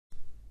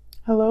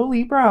Hello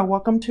Libra,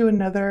 welcome to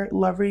another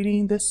love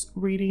reading. This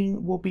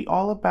reading will be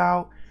all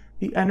about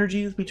the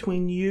energies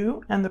between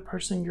you and the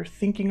person you're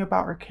thinking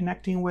about or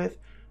connecting with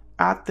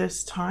at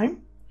this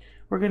time.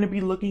 We're going to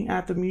be looking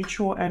at the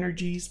mutual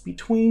energies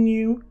between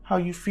you, how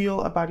you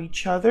feel about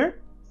each other,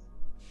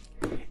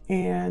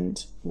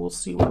 and we'll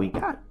see what we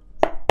got.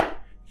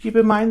 Keep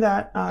in mind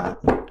that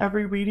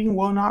every reading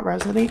will not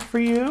resonate for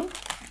you.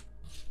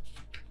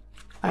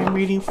 I'm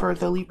reading for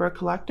the Libra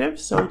Collective,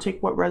 so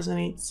take what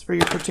resonates for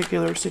your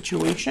particular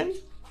situation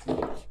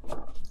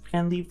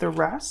and leave the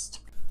rest.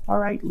 All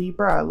right,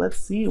 Libra, let's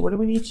see. What do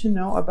we need to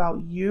know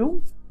about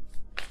you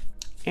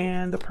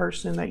and the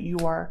person that you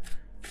are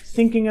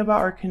thinking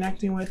about or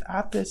connecting with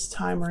at this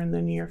time or in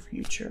the near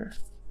future?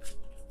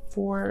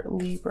 For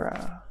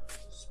Libra,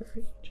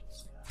 Spirit,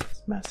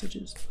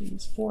 messages,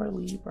 please, for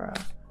Libra.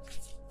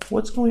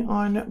 What's going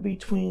on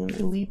between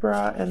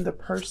Libra and the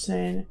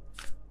person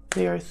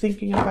they are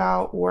thinking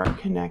about or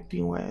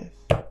connecting with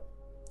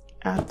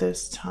at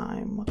this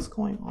time? What's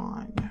going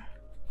on?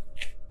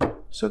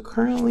 So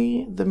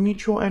currently the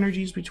mutual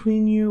energies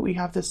between you, we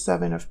have the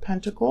 7 of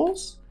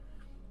Pentacles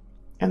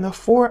and the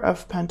 4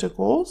 of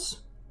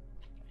Pentacles.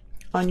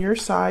 On your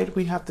side,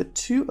 we have the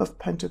 2 of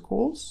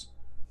Pentacles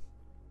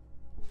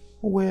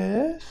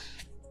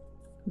with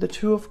the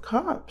 2 of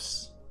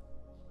Cups.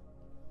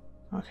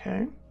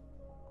 Okay.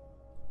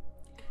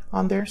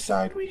 On their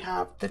side, we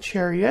have the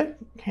Chariot,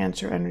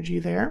 Cancer energy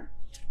there,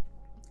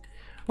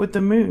 with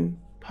the Moon,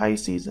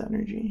 Pisces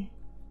energy.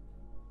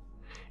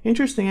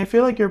 Interesting. I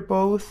feel like you're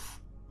both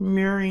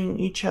mirroring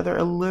each other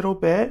a little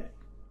bit.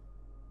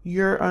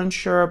 You're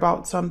unsure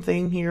about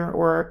something here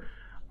or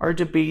are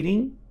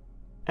debating,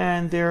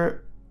 and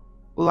they're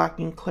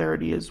lacking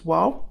clarity as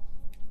well.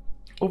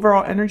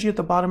 Overall energy at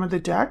the bottom of the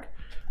deck,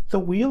 the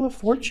Wheel of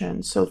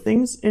Fortune. So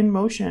things in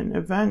motion,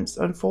 events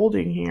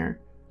unfolding here.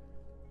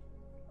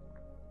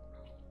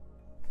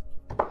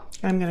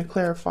 I'm going to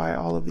clarify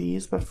all of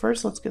these, but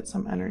first let's get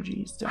some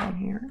energies down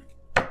here.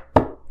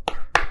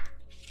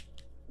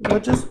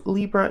 What does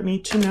Libra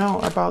need to know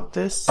about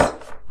this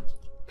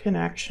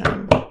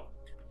connection?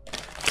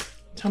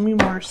 Tell me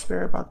more,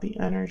 Spirit, about the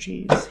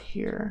energies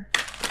here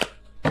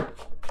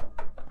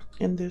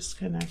in this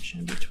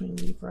connection between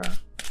Libra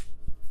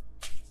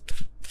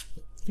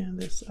and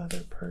this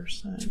other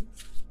person.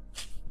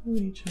 We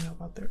need to know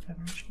about their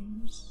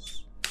energies.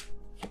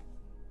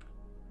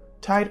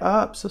 Tied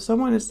up. So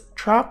someone is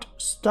trapped,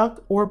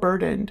 stuck, or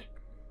burdened.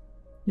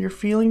 You're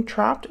feeling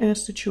trapped in a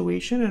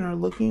situation and are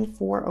looking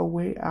for a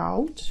way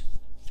out.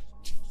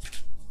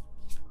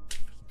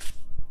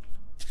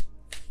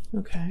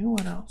 Okay,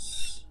 what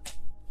else?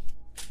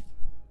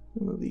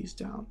 Move these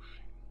down.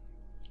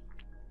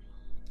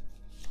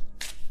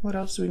 What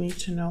else do we need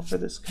to know for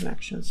this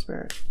connection,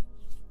 Spirit,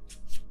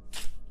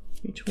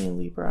 between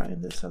Libra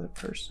and this other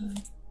person?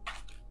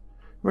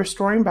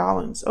 Restoring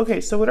balance. Okay,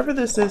 so whatever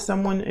this is,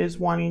 someone is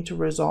wanting to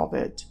resolve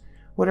it.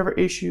 Whatever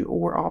issue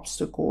or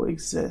obstacle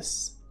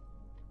exists.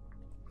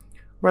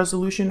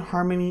 Resolution,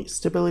 harmony,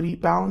 stability,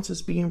 balance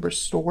is being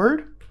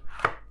restored.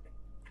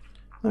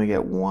 Let me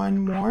get one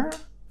more.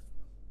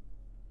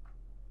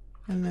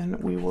 And then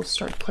we will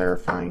start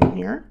clarifying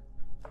here.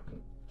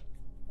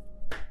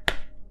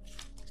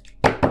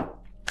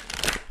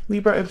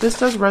 Libra, if this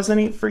does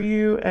resonate for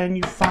you and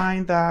you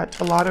find that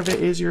a lot of it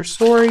is your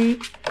story,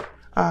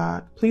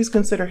 please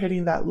consider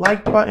hitting that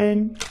like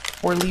button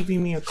or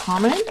leaving me a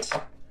comment.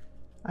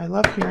 I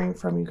love hearing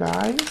from you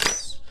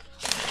guys.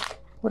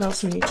 What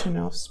else do we need to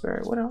know,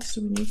 Spirit? What else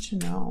do we need to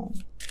know?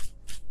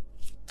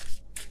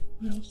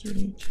 What else do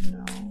we need to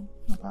know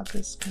about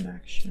this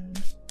connection?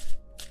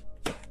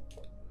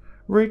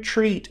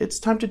 Retreat. It's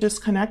time to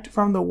disconnect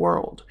from the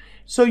world.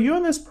 So you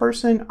and this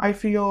person, I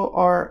feel,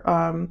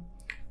 are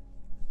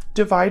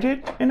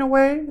divided in a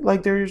way.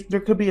 Like there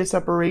could be a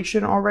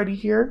separation already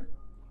here.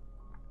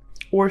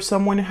 Or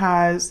someone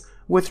has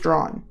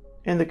withdrawn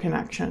in the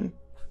connection.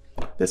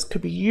 This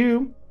could be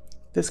you.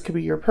 This could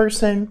be your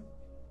person.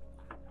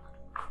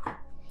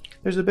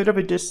 There's a bit of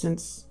a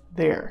distance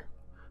there.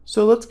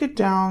 So let's get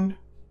down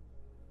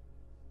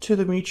to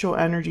the mutual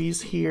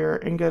energies here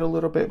and get a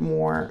little bit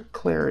more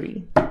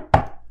clarity.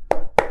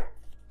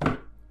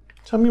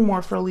 Tell me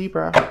more for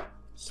Libra,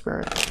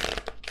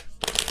 Spirit.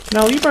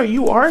 Now, Libra,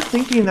 you are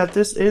thinking that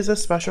this is a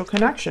special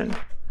connection.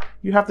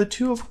 You have the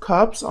 2 of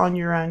Cups on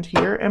your end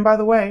here. And by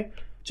the way,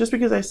 just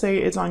because I say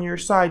it's on your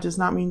side does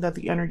not mean that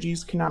the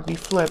energies cannot be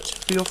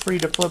flipped. Feel free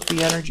to flip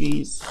the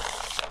energies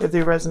if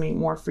they resonate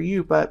more for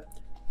you. But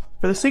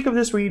for the sake of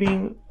this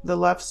reading, the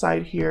left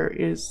side here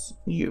is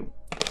you.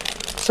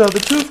 So the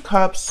 2 of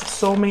Cups,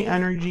 soulmate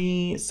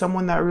energy,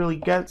 someone that really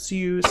gets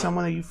you,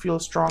 someone that you feel a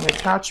strong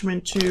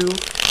attachment to.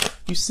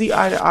 You see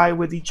eye to eye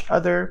with each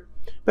other.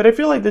 But I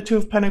feel like the 2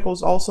 of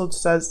Pentacles also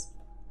says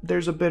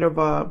there's a bit of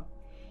a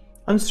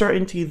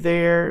uncertainty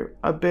there,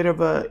 a bit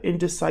of a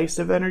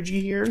indecisive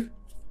energy here.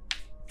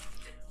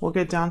 We'll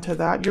get down to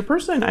that. Your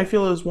person, I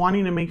feel, is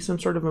wanting to make some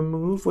sort of a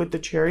move with the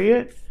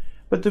Chariot,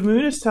 but the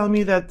Moon is telling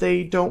me that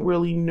they don't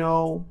really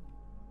know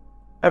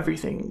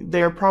everything.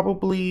 They're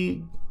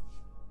probably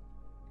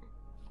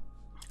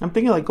I'm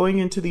thinking like going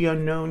into the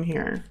unknown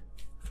here.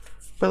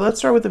 But let's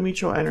start with the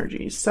mutual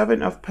energy.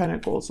 7 of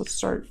Pentacles. Let's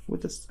start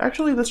with this.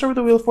 Actually, let's start with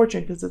the Wheel of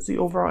Fortune because it's the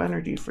overall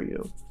energy for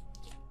you.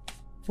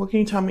 What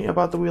can you tell me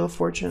about the Wheel of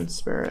Fortune,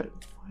 Spirit?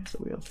 Why is the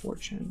Wheel of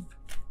Fortune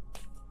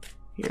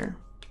here?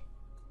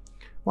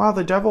 Wow,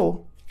 the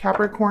Devil,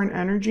 Capricorn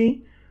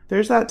energy.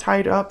 There's that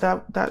tied up.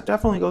 That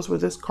definitely goes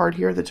with this card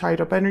here, the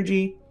tied up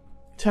energy.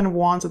 10 of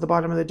Wands at the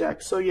bottom of the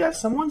deck. So yeah,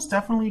 someone's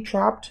definitely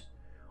trapped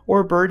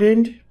or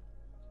burdened.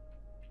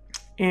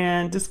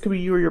 And this could be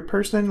you or your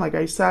person, like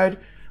I said.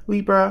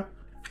 Libra,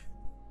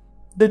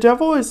 the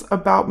Devil is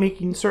about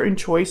making certain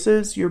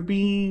choices. You're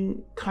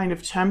being kind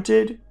of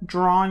tempted,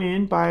 drawn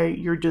in by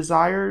your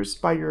desires,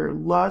 by your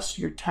lust.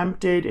 You're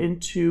tempted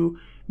into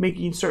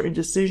making certain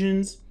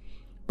decisions,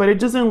 but it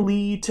doesn't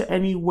lead to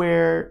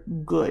anywhere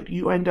good.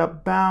 You end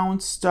up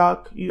bound,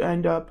 stuck. You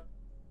end up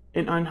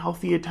in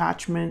unhealthy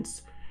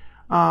attachments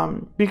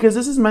because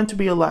this is meant to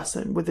be a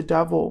lesson with the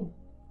Devil.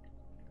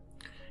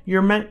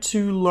 You're meant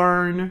to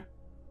learn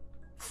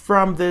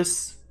from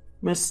this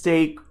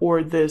mistake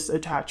or this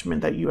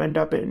attachment that you end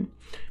up in.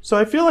 So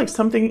I feel like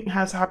something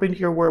has happened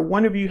here where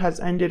one of you has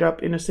ended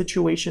up in a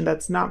situation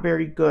that's not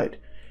very good.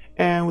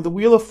 And with the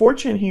Wheel of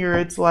Fortune here,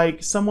 it's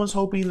like someone's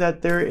hoping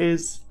that there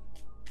is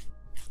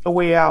a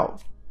way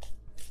out.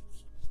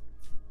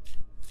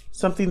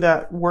 Something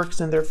that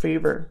works in their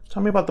favor.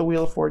 Tell me about the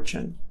Wheel of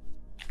Fortune.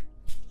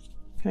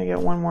 Can I get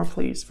one more,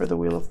 please, for the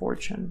Wheel of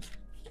Fortune?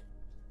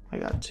 I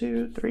got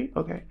 2, 3.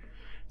 Okay.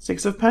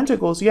 6 of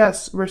Pentacles.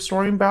 Yes,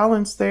 restoring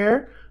balance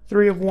there.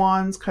 3 of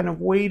Wands, kind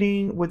of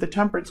waiting with the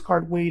Temperance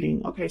card,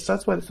 waiting. Okay, so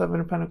that's why the 7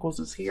 of Pentacles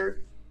is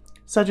here.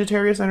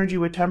 Sagittarius energy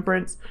with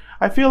Temperance.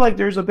 I feel like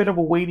there's a bit of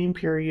a waiting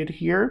period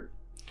here.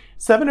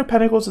 7 of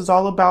Pentacles is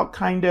all about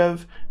kind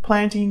of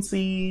planting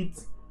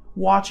seeds,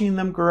 watching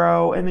them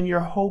grow, and then you're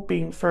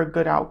hoping for a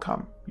good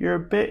outcome. You're a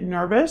bit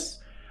nervous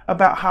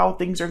about how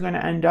things are going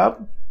to end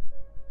up,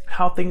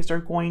 how things are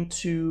going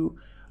to,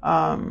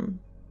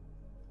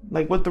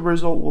 like what the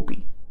result will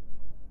be.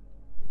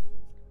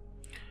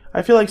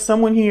 I feel like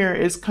someone here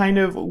is kind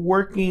of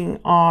working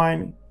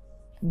on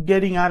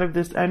getting out of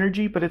this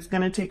energy, but it's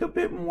going to take a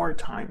bit more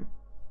time.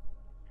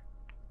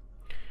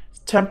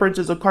 Temperance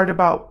is a card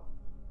about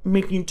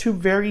making 2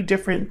 very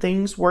different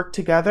things work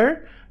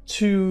together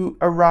to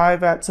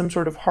arrive at some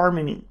sort of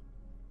harmony.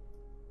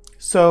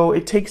 So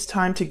it takes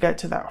time to get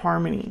to that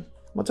harmony.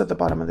 What's at the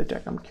bottom of the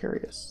deck? I'm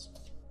curious.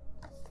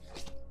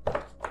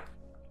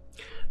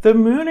 The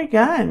Moon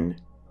again.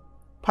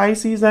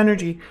 Pisces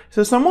energy.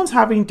 So someone's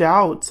having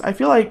doubts. I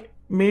feel like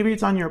maybe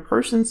it's on your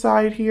person's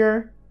side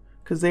here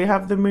because they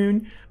have the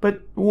Moon,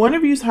 but one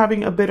of you's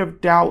having a bit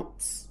of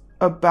doubts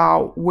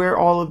about where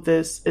all of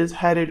this is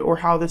headed or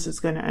how this is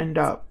going to end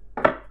up.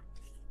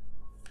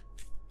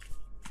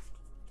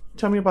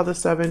 Tell me about the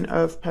 7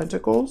 of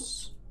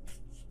Pentacles.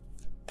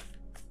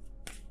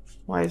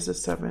 Why is the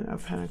 7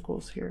 of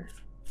Pentacles here?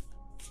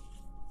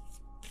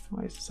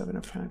 Why is the 7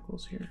 of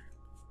Pentacles here?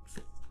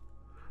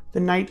 The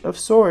Knight of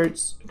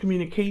Swords,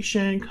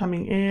 communication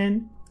coming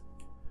in.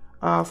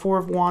 4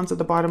 of Wands at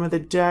the bottom of the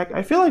deck.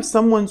 I feel like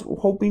someone's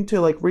hoping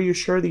to like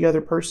reassure the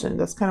other person.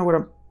 That's kind of what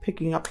I'm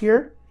picking up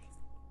here.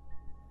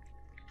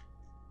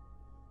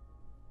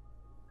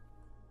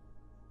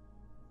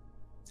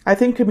 I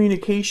think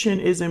communication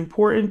is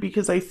important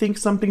because I think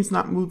something's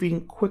not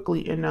moving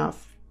quickly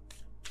enough.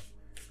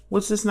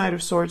 What's this Knight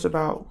of Swords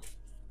about?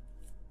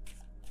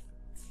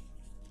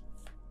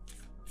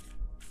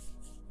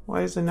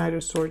 Why is the Knight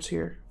of Swords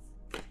here?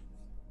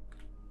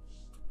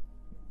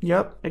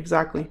 Yep,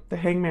 exactly. The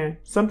Hangman.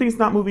 Something's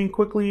not moving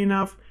quickly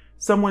enough.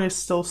 Someone is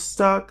still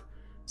stuck.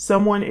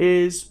 Someone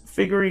is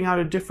figuring out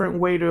a different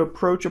way to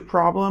approach a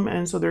problem.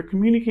 And so they're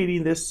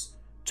communicating this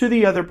to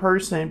the other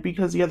person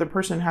because the other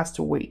person has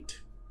to wait.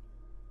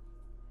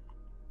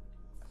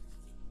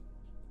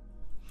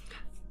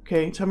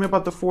 Okay, tell me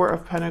about the 4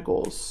 of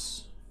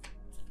Pentacles.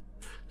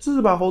 This is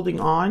about holding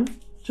on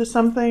to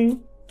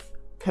something,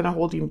 kind of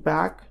holding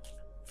back.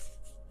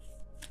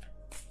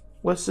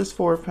 What's this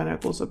 4 of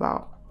Pentacles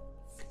about?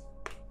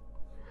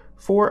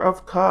 4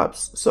 of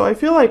Cups. So I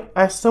feel like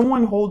as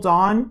someone holds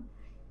on,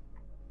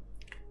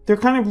 they're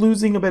kind of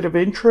losing a bit of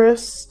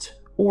interest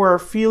or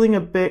feeling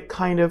a bit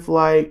kind of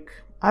like,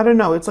 I don't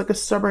know, it's like a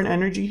stubborn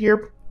energy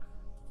here.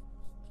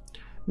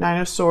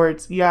 9 of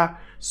Swords. Yeah.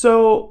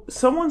 So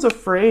someone's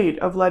afraid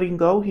of letting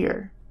go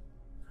here.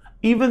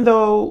 Even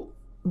though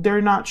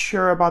they're not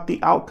sure about the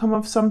outcome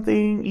of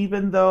something,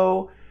 even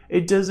though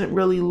it doesn't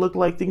really look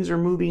like things are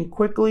moving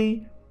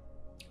quickly,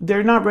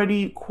 they're not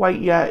ready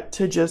quite yet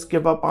to just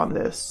give up on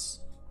this.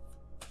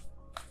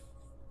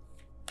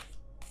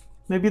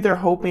 Maybe they're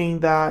hoping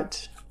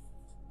that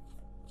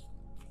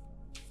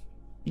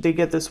they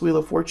get this Wheel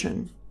of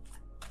Fortune.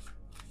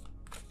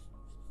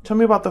 Tell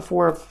me about the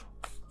 4 of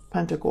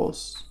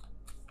Pentacles.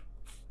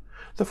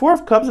 The 4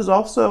 of Cups is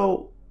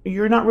also,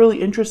 you're not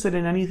really interested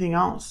in anything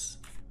else.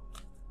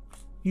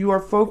 You are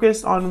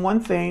focused on one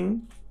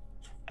thing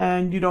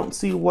and you don't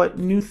see what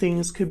new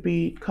things could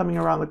be coming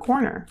around the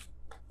corner.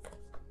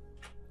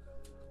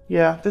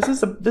 Yeah,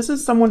 this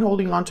is someone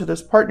holding on to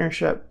this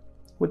partnership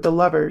with the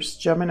Lovers,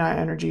 Gemini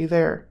energy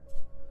there.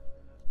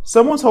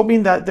 Someone's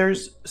hoping that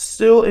there's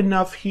still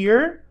enough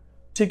here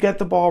to get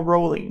the ball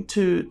rolling,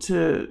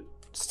 to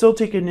still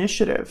take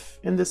initiative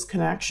in this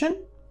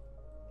connection.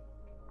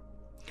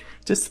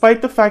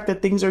 Despite the fact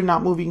that things are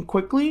not moving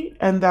quickly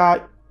and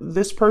that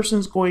this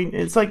person's going,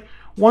 it's like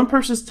one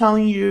person's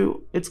telling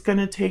you it's going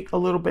to take a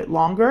little bit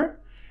longer.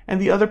 And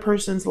the other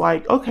person's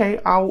like, okay,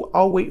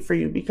 I'll wait for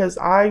you because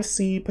I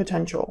see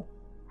potential.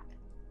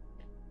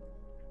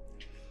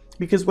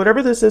 Because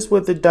whatever this is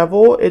with the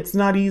devil, it's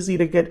not easy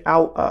to get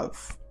out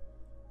of.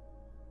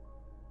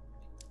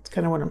 It's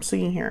kind of what I'm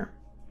seeing here.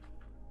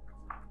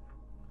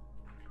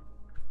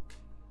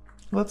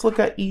 Let's look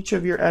at each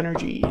of your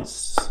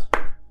energies.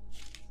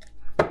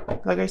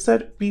 Like I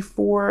said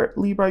before,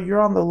 Libra,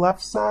 you're on the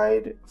left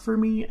side for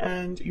me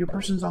and your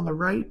person's on the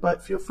right,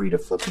 but feel free to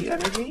flip the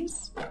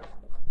energies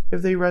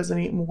if they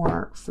resonate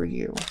more for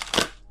you.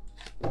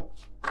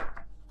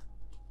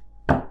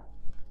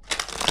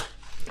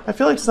 I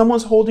feel like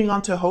someone's holding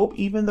on to hope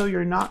even though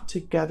you're not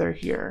together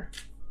here.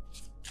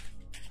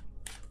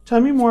 Tell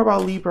me more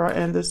about Libra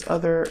and this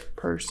other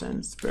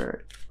person,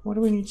 Spirit. What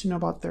do we need to know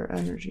about their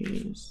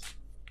energies?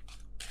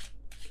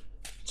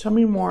 Tell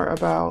me more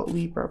about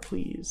Libra,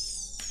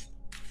 please.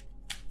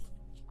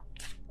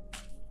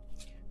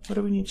 What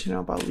do we need to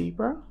know about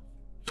Libra?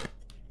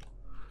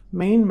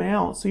 Main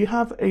male. So you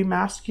have a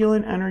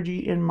masculine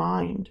energy in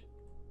mind.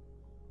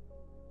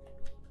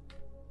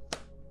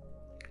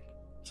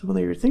 Someone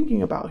that you're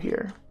thinking about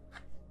here.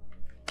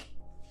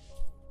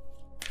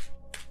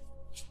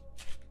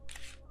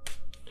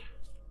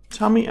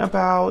 Tell me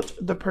about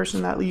the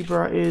person that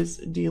Libra is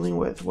dealing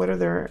with. What are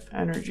their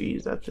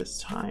energies at this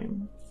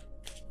time?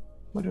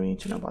 What do we need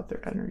to know about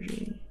their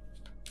energy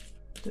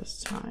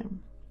this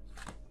time?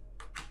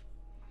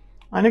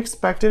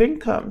 Unexpected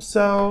income.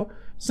 So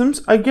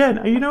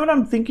again, you know what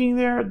I'm thinking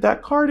there?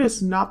 That card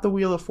is not the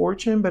Wheel of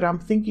Fortune, but I'm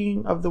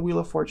thinking of the Wheel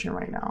of Fortune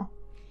right now.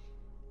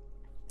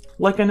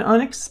 Like an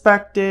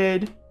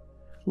unexpected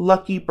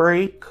lucky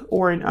break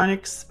or an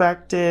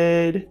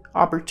unexpected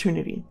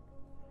opportunity.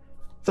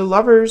 The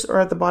Lovers are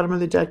at the bottom of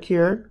the deck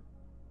here.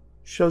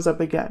 Shows up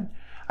again.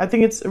 I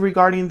think it's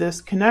regarding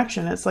this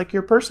connection. It's like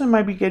your person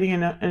might be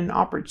getting an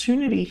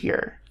opportunity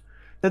here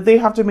that they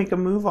have to make a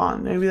move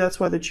on. Maybe that's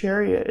why the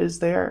Chariot is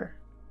there.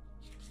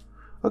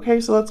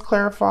 Okay, so let's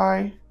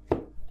clarify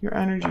your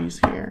energies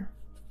here.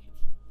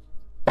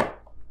 Tell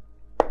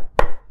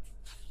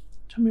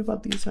me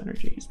about these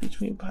energies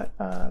between,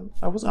 I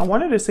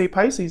wanted to say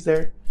Pisces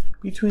there,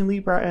 between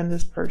Libra and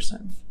this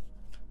person.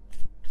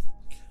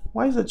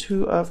 Why is the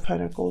Two of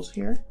Pentacles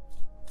here?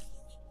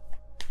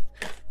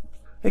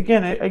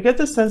 Again, I get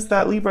the sense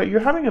that Libra,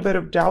 you're having a bit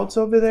of doubts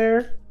over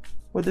there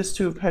with this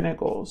Two of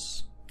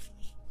Pentacles.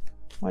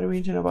 Why do we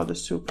need to know about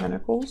this Two of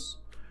Pentacles?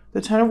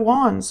 The Ten of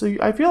Wands. So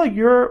I feel like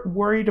you're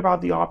worried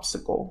about the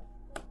obstacle.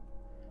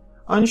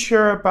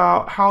 Unsure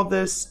about how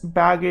this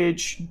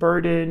baggage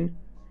burden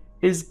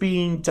is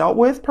being dealt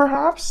with,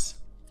 perhaps.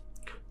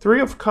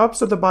 Three of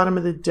Cups at the bottom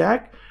of the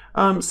deck.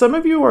 Some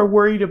of you are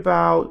worried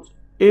about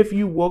if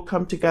you will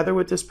come together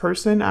with this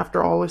person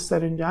after all is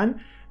said and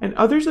done. And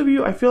others of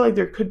you, I feel like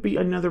there could be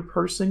another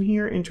person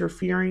here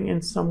interfering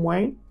in some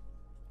way.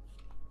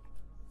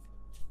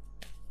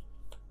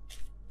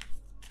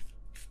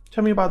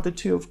 Tell me about the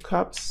Two of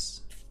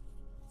Cups.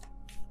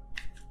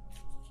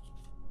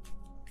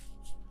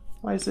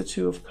 Why is the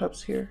Two of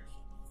Cups here?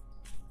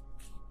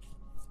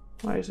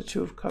 Why is the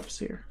Two of Cups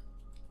here?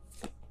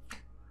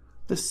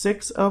 The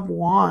Six of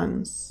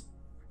Wands.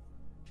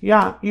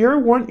 Yeah, you,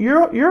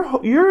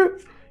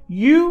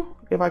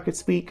 if I could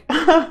speak,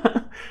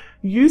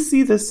 you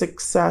see the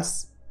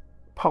success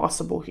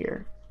possible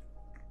here.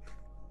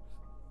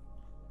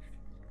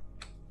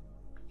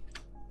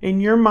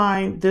 In your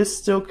mind, this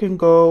still can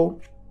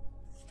go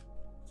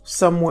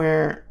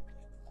somewhere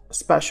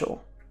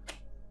special.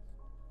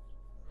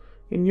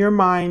 In your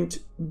mind,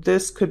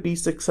 this could be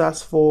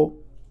successful.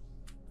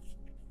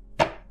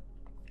 Let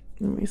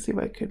me see if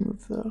I can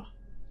move the,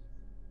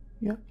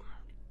 yep.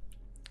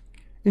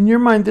 In your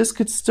mind, this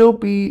could still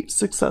be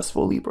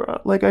successful,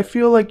 Libra. Like, I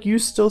feel like you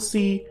still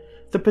see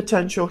the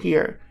potential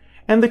here.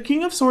 And the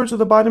King of Swords at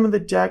the bottom of the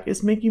deck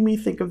is making me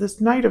think of this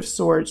Knight of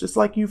Swords. It's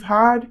like you've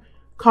had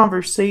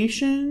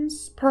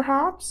conversations,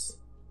 perhaps,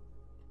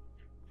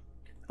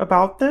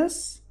 about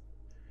this.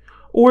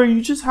 Or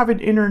you just have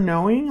an inner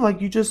knowing, like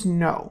you just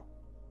know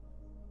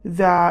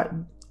that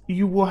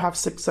you will have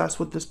success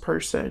with this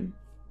person.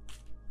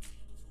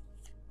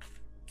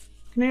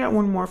 Can I get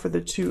one more for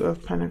the Two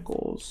of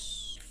Pentacles?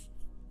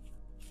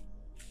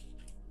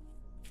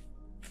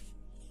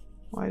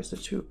 Why is the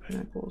Two of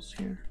Pentacles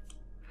here?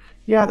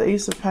 Yeah, the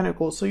Ace of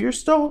Pentacles. So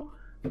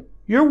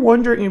you're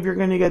wondering if you're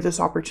going to get this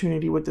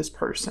opportunity with this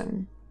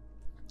person.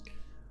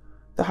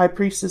 The High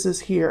Priestess is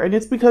here. And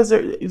it's because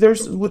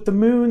there's, with the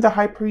Moon, the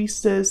High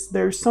Priestess,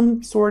 there's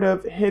some sort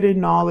of hidden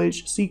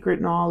knowledge,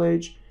 secret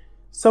knowledge,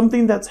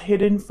 something that's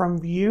hidden from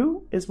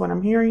view is what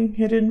I'm hearing,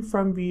 hidden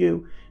from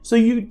view. So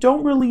you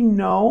don't really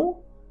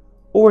know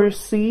or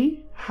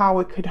see how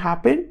it could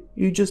happen.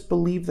 You just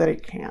believe that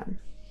it can.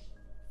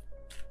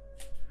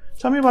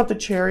 Tell me about the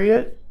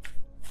Chariot.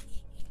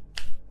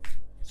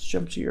 Let's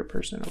jump to your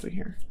person over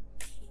here.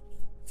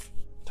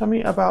 Tell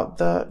me about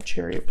the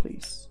Chariot,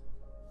 please.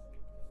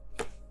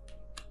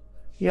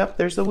 Yep,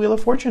 there's the Wheel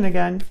of Fortune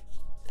again.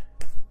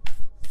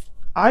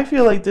 I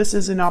feel like this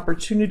is an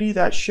opportunity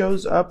that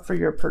shows up for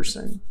your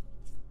person.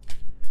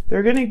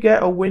 They're going to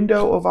get a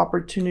window of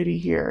opportunity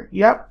here.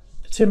 Yep,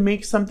 to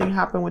make something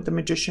happen with the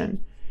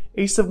Magician.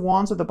 Ace of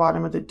Wands at the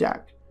bottom of the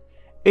deck.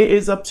 It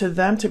is up to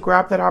them to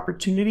grab that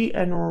opportunity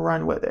and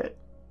run with it,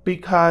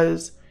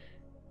 because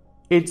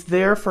it's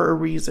there for a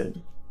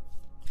reason.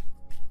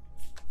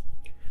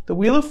 The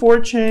Wheel of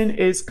Fortune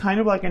is kind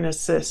of like an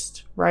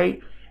assist,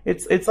 right?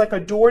 It's like a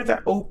door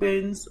that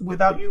opens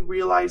without you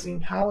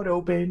realizing how it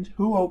opened,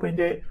 who opened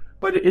it,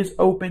 but it is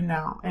open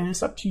now, and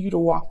it's up to you to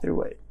walk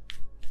through it.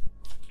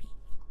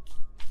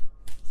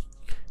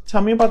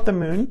 Tell me about the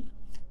Moon.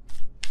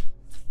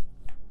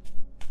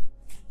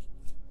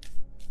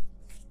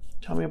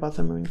 Tell me about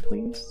the Moon,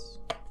 please.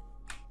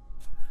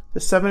 The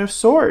Seven of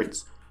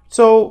Swords.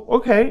 So,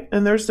 okay,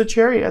 and there's the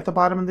Chariot at the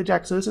bottom of the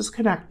deck. So this is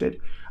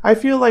connected. I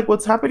feel like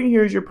what's happening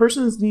here is your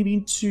person is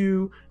needing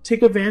to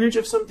take advantage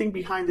of something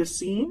behind the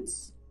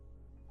scenes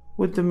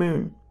with the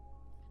Moon.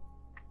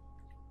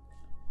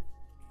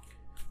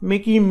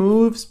 Making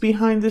moves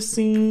behind the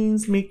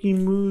scenes,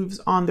 making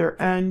moves on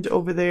their end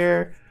over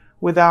there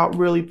without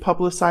really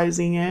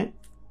publicizing it.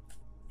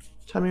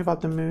 Tell me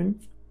about the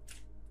Moon.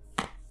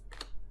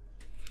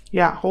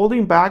 Yeah,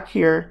 holding back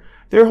here.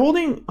 They're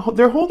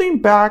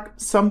holding back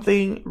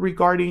something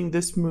regarding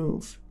this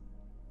move.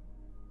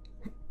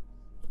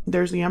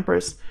 There's the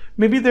Empress.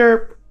 Maybe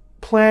they're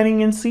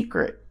planning in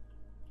secret.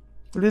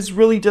 This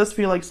really does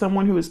feel like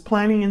someone who is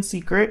planning in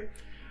secret,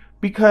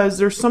 because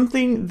there's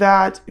something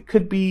that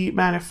could be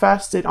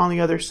manifested on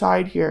the other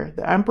side here.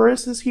 The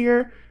Empress is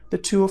here. The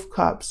Two of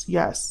Cups.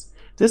 Yes.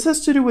 This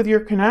has to do with your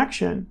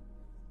connection.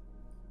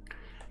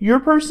 Your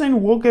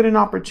person will get an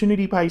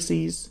opportunity,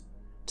 Pisces,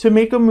 to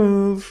make a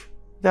move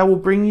that will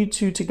bring you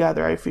two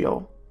together, I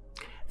feel.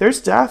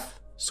 There's Death,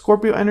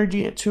 Scorpio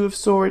energy, and Two of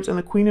Swords, and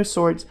the Queen of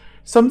Swords.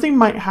 Something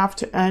might have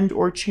to end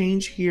or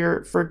change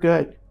here for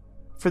good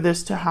for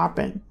this to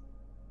happen.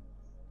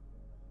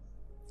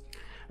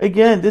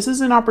 Again, this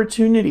is an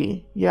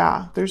opportunity.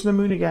 Yeah, there's the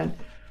Moon again.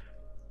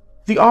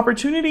 The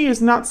opportunity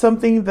is not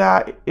something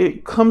that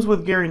it comes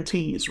with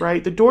guarantees,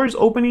 right? The door is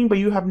opening, but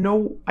you have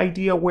no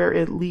idea where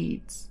it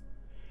leads.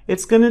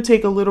 It's going to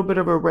take a little bit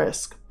of a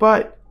risk,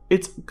 but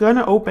it's going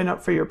to open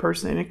up for your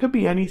person. And it could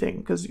be anything,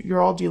 because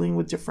you're all dealing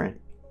with different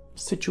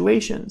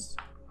situations.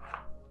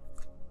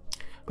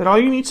 But all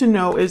you need to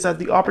know is that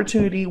the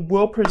opportunity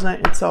will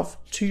present itself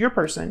to your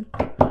person.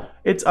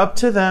 It's up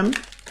to them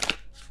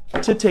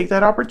to take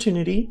that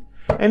opportunity.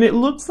 And it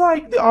looks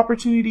like the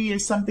opportunity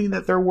is something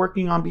that they're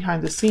working on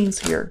behind the scenes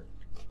here,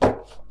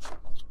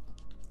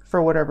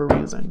 for whatever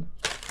reason.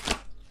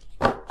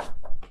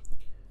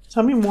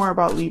 Tell me more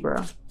about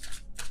Libra.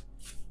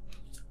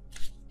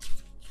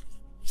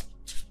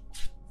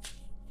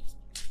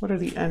 What are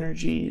the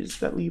energies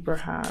that Libra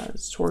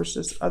has towards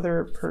this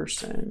other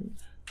person?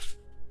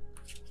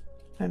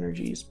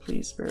 Energies,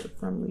 please, Spirit,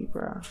 from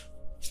Libra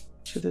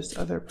to this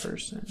other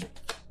person.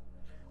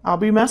 I'll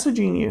be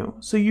messaging you.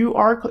 So you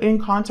are in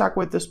contact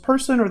with this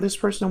person, or this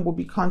person will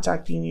be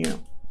contacting you.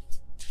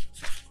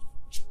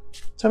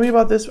 Tell me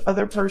about this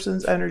other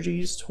person's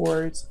energies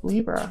towards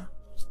Libra.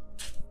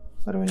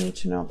 What do I need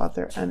to know about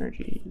their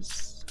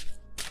energies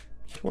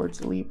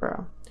towards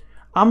Libra?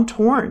 I'm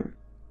torn.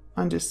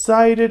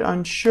 Undecided,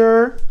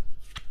 unsure,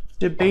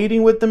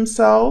 debating with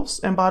themselves,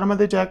 and bottom of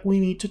the deck,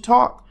 we need to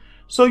talk.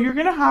 So you're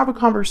going to have a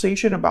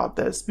conversation about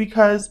this,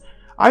 because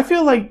I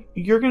feel like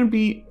you're going to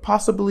be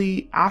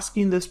possibly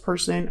asking this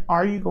person,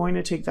 are you going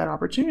to take that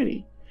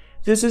opportunity?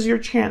 This is your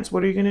chance.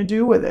 What are you going to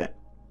do with it?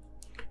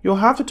 You'll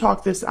have to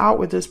talk this out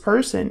with this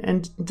person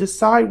and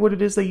decide what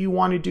it is that you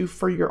want to do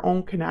for your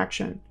own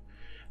connection,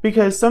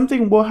 because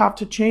something will have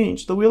to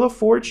change. The Wheel of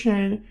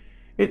Fortune,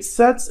 it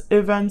sets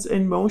events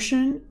in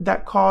motion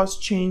that cause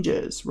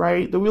changes,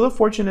 right? The Wheel of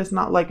Fortune is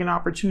not like an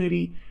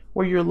opportunity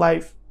where your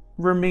life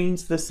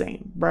remains the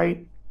same,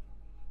 right?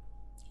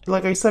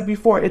 Like I said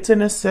before, it's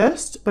an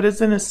assist, but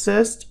it's an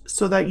assist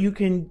so that you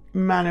can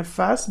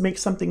manifest, make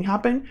something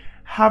happen,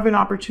 have an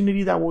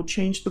opportunity that will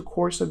change the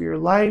course of your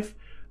life,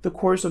 the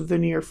course of the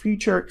near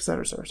future,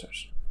 etc.,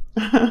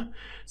 etc.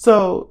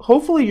 So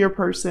hopefully your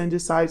person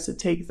decides to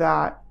take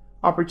that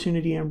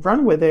opportunity and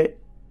run with it.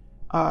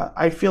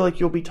 I feel like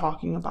you'll be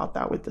talking about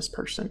that with this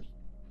person.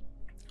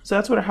 So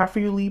that's what I have for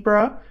you,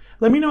 Libra.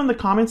 Let me know in the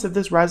comments if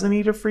this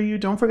resonated for you.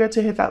 Don't forget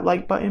to hit that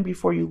like button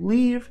before you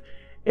leave.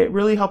 It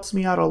really helps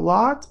me out a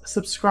lot.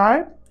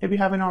 Subscribe if you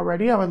haven't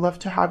already. I would love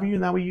to have you,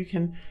 and that way you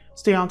can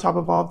stay on top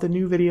of all of the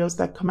new videos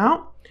that come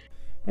out.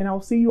 And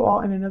I'll see you all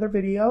in another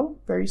video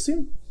very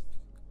soon.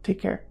 Take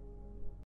care.